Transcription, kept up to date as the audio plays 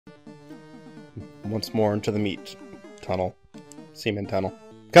once more into the meat tunnel. Semen tunnel.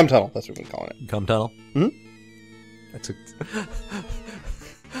 Cum tunnel, that's what we've been calling it. Cum tunnel? Hmm? That's a...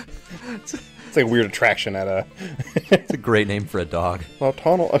 It's like a weird attraction at a... It's a great name for a dog. Well,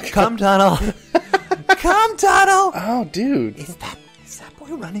 tunnel. Okay. Cum tunnel! Cum tunnel! Oh, dude. Is that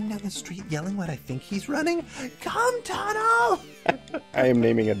boy running down the street yelling what I think he's running? Cum tunnel! I am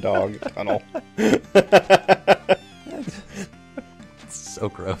naming a dog tunnel. It's so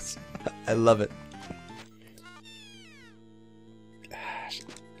gross. I love it. Gosh.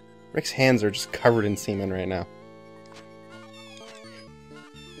 Rick's hands are just covered in semen right now.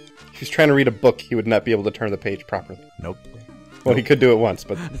 If he's trying to read a book, he would not be able to turn the page properly. Nope. Well, he could do it once,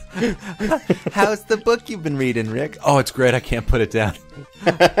 but... How's the book you've been reading, Rick? Oh, it's great. I can't put it down.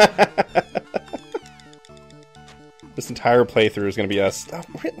 This entire playthrough is going to be us. Oh,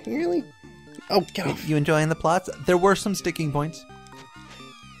 really? Oh, get off. You enjoying the plots? There were some sticking points.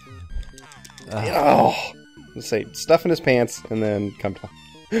 Oh! Let's say stuff in his pants, and then come to...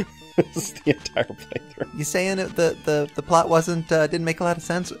 This is the entire playthrough. You saying the plot wasn't didn't make a lot of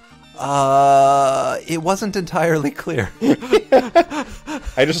sense? It wasn't entirely clear.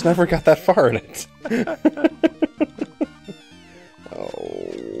 I just never got that far in it.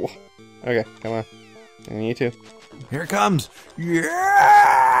 Oh. Okay, come on. And you too. Here it comes. Yeah!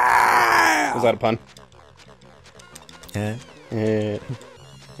 Was that a pun? Yeah. Yeah.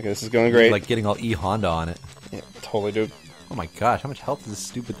 Okay, this is going great. Like getting all E-Honda on it. Yeah, totally, dude. Oh my gosh, how much health does this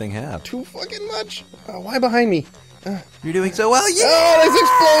stupid thing have? Too fucking much. Why behind me? You're doing so well, yeah! Oh, it's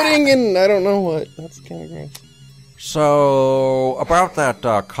exploding, and I don't know what. That's kind of gross. So, about that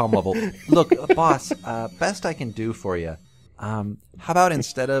cum level. Look, boss, best I can do for you. How about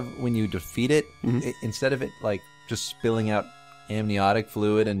instead of when you defeat it, instead of it like just spilling out amniotic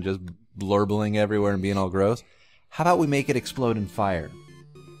fluid and just blurbling everywhere and being all gross, how about we make it explode in fire?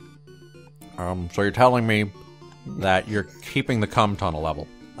 So you're telling me that you're keeping the cum tunnel level.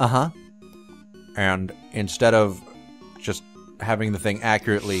 Uh-huh. And instead of just having the thing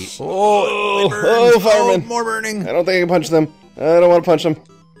accurately... Oh, fireman. Oh, more burning. I don't think I can punch them. I don't want to punch them.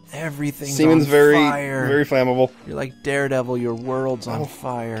 Everything's Semen's on very, fire. very flammable. You're like Daredevil. Your world's on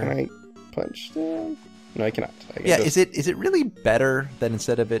fire. Can I punch them? No, I cannot. Is it really better that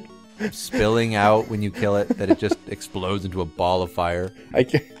instead of it spilling out when you kill it, that it just explodes into a ball of fire? I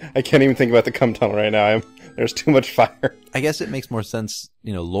can't even think about the cum tunnel right now. There's too much fire. I guess it makes more sense,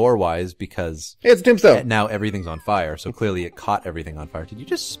 lore-wise, because it's tombstone. Now everything's on fire, so clearly it caught everything on fire. Did you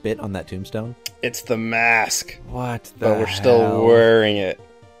just spit on that tombstone? It's the mask. What the But we're hell? still wearing it.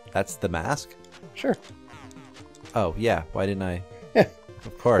 That's the mask? Sure. Oh, yeah. Why didn't I? Yeah.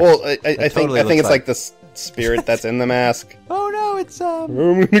 Of course. Well, I think it's like the spirit that's in the mask. Oh, no, it's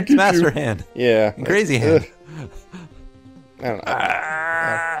Master Hand. Yeah. And Crazy Hand. I don't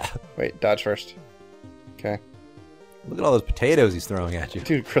know. Wait, dodge first. Okay. Look at all those potatoes he's throwing at you.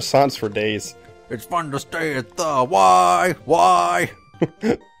 Dude, croissants for days. It's fun to stay at the... Why? Why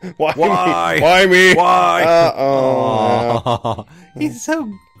me? Why? Uh-oh. He's so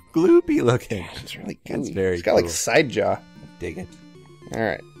gloopy looking. It's really good. That's very He's got like side jaw. Dig it. All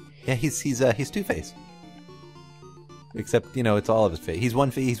right. Yeah, he's Two-Face. Except, it's all of his face. He's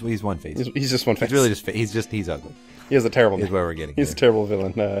one face. He's one face. He's just one face. He's really just he's ugly. He has a terrible name. Is where we're getting. He's a terrible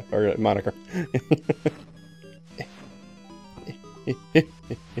villain, or moniker.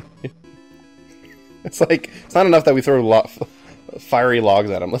 It's like, it's not enough that we throw fiery logs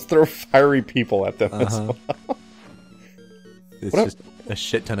at them. Let's throw fiery people at them as well. It's just a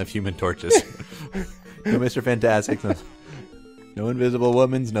shit ton of Human Torches. No Mr. Fantastic, no Invisible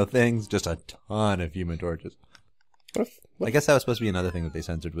Womans, no things, just a ton of Human Torches. I guess that was supposed to be another thing that they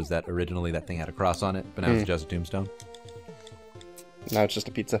censored, was that originally that thing had a cross on it, but now it's just a tombstone. Now it's just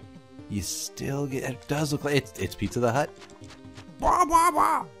a pizza. You still get... It does look like... It's Pizza the Hut. Blah, blah,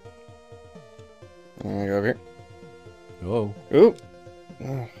 blah. I'm gonna go over here. Whoa. Ooh.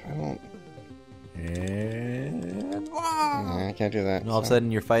 Oh, I don't... And... I can't do that. And all of a sudden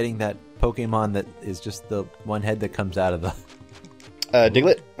you're fighting that Pokemon that is just the one head that comes out of the...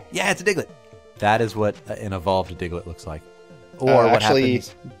 Diglett? Yeah, it's a Diglett. That is what an evolved Diglett looks like. Or what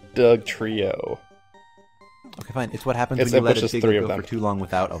happens... Doug Trio. Okay, fine. It's what happens when you let a Diglett go for too long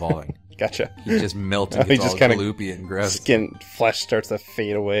without evolving. Gotcha. He just melts and gets all gloopy and gross. Flesh starts to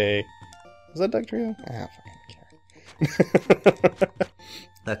fade away. Is that Doug Trio? I don't fucking care.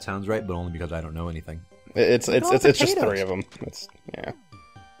 That sounds right, but only because I don't know anything. It's just three of them. Yeah.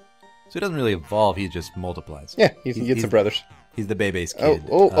 So he doesn't really evolve, he just multiplies. Yeah, he gets the brothers. He's the Bebe's kid.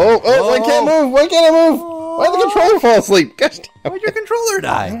 Why can't I move? Why can't I move? Why did the controller fall asleep? Gosh damn. Why'd your controller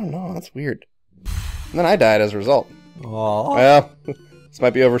die? I don't know, that's weird. And then I died as a result. Aww. Well, This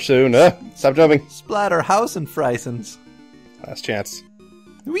might be over soon. Stop jumping. Splatterhouse and Frysons. Last chance.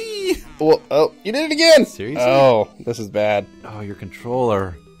 Whee! Oh, you did it again! Seriously? Oh, this is bad. Oh, your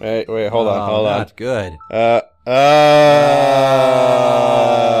controller. Wait, hold on. Not good.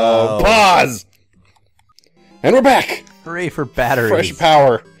 Pause! And we're back! Hooray for batteries. Fresh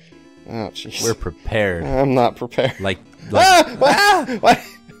power. Oh, jeez. We're prepared. I'm not prepared. What?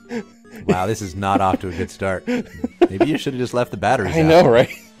 Wow, this is not off to a good start. Maybe you should have just left the batteries I out. know, right?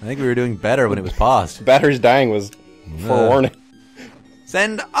 I think we were doing better when it was paused. Batteries dying was forewarning.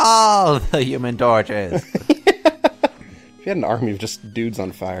 Send all the human torches. If you had an army of just dudes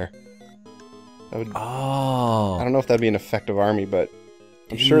on fire, that would. Oh. I don't know if that'd be an effective army, but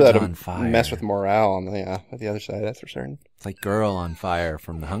I'm Dudes sure that'd on fire. mess with morale on the other side. That's for certain. It's like Girl on Fire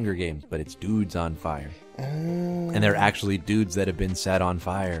from the Hunger Games, but it's dudes on fire. And they're actually dudes that have been set on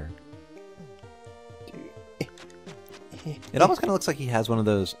fire. It almost kind of looks like he has one of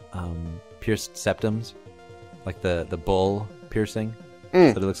those pierced septums, like the bull piercing. So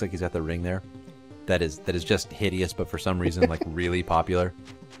it looks like he's got the ring there. That is just hideous, but for some reason, like really popular.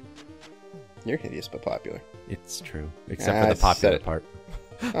 You're hideous but popular. It's true, except for the popular part.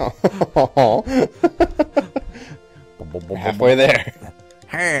 Oh. Halfway there.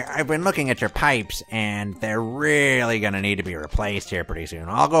 Hey, I've been looking at your pipes, and they're really going to need to be replaced here pretty soon.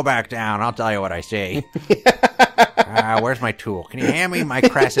 I'll go back down. I'll tell you what I see. Where's my tool? Can you hand me my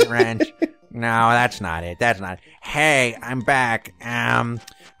crescent wrench? No, that's not it. Hey, I'm back. I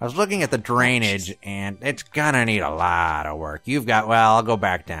was looking at the drainage, and it's going to need a lot of work. I'll go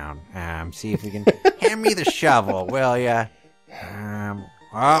back down. See if we can... Hand me the shovel, will ya?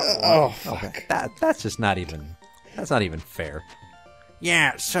 Fuck. Okay. That's just not even... That's not even fair.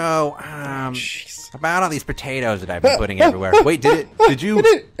 Yeah, so, Jeez. about all these potatoes that I've been putting everywhere. Wait, did you...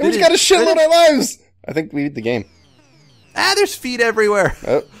 We just got a shitload of lives! I think we beat the game. There's feet everywhere.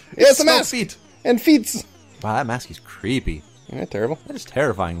 Oh. Yeah, it's a So mask! feet. And feet! Wow, that mask is creepy. Isn't that terrible? That is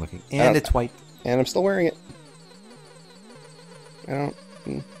terrifying looking. And it's white. And I'm still wearing it. I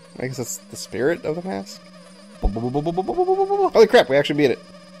guess that's the spirit of the mask? Holy crap, we actually beat it.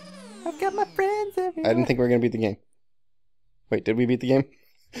 I've got my friends everywhere. I didn't think we were going to beat the game. Wait, did we beat the game?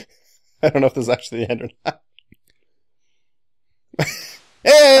 I don't know if this is actually the end or not.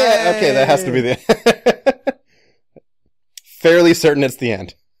 Hey! Okay, that has to be the fairly certain it's the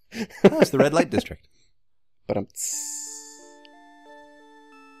end. Oh, it's the red light district. But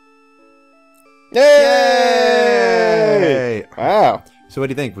Yay! Wow. So what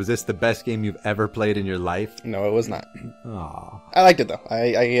do you think? Was this the best game you've ever played in your life? No, it was not. Aw. I liked it though.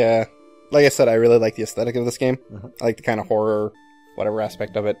 I like I said, I really like the aesthetic of this game. I like the kind of horror, whatever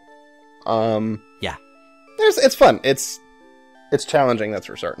aspect of it. Yeah. It's fun. It's challenging, that's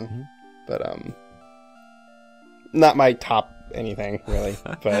for certain. But not my top anything really.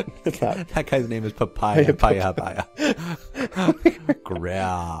 But it's not. That guy's name is Papaya. Paya.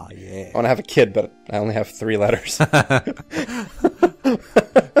 Yeah. I want to have a kid, but I only have 3 letters.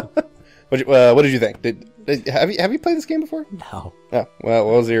 What did you think? Have you played this game before? No. Oh, well,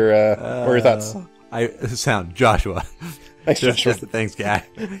 what was your what were your thoughts? Sound Joshua. Thanks, Joshua. Just the thanks guy.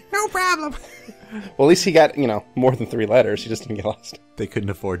 No problem. Well, at least he got more than 3 letters. He just didn't get lost. They couldn't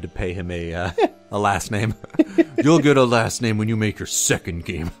afford to pay him a last name. You'll get a last name when you make your second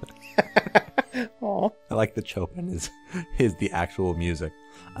game. Aw. I like the Chopin is the actual music.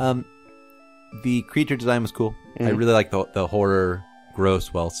 The creature design was cool. I really like the horror, gross,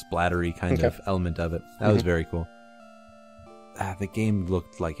 splattery kind of element of it. That was very cool. The game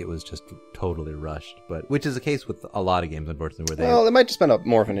looked like it was just totally rushed, which is the case with a lot of games, unfortunately. Well, it might just been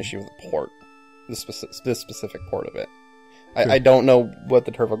more of an issue with the port, this specific port of it. I don't know what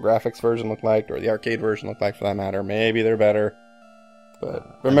the TurboGrafx version looked like, or the arcade version looked like, for that matter. Maybe they're better,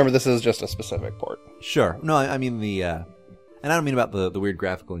 but remember, this is just a specific port. Sure. No, I mean and I don't mean about the weird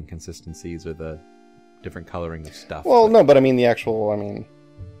graphical inconsistencies or the different coloring of stuff. Well, no, but I mean the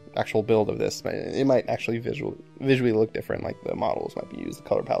actual build of this. It might actually visually look different. Like the models might be used, the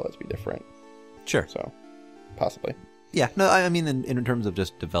color palettes be different. Sure. So, possibly. Yeah. No, I mean in terms of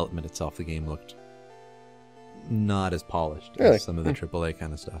just development itself, the game looked not as polished as some of the AAA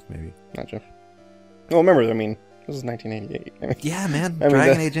kind of stuff, maybe. Gotcha. Well, remember, this is 1988. Yeah, man.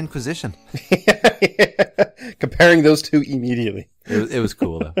 Dragon Age Inquisition. Comparing those two immediately. It was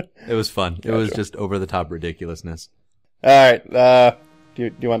cool, though. It was fun. Gotcha. It was just over-the-top ridiculousness. All right. Do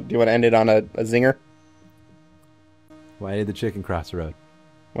you want to end it on a zinger? Why did the chicken cross the road?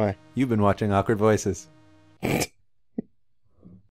 Why? You've been watching Awkward Voices.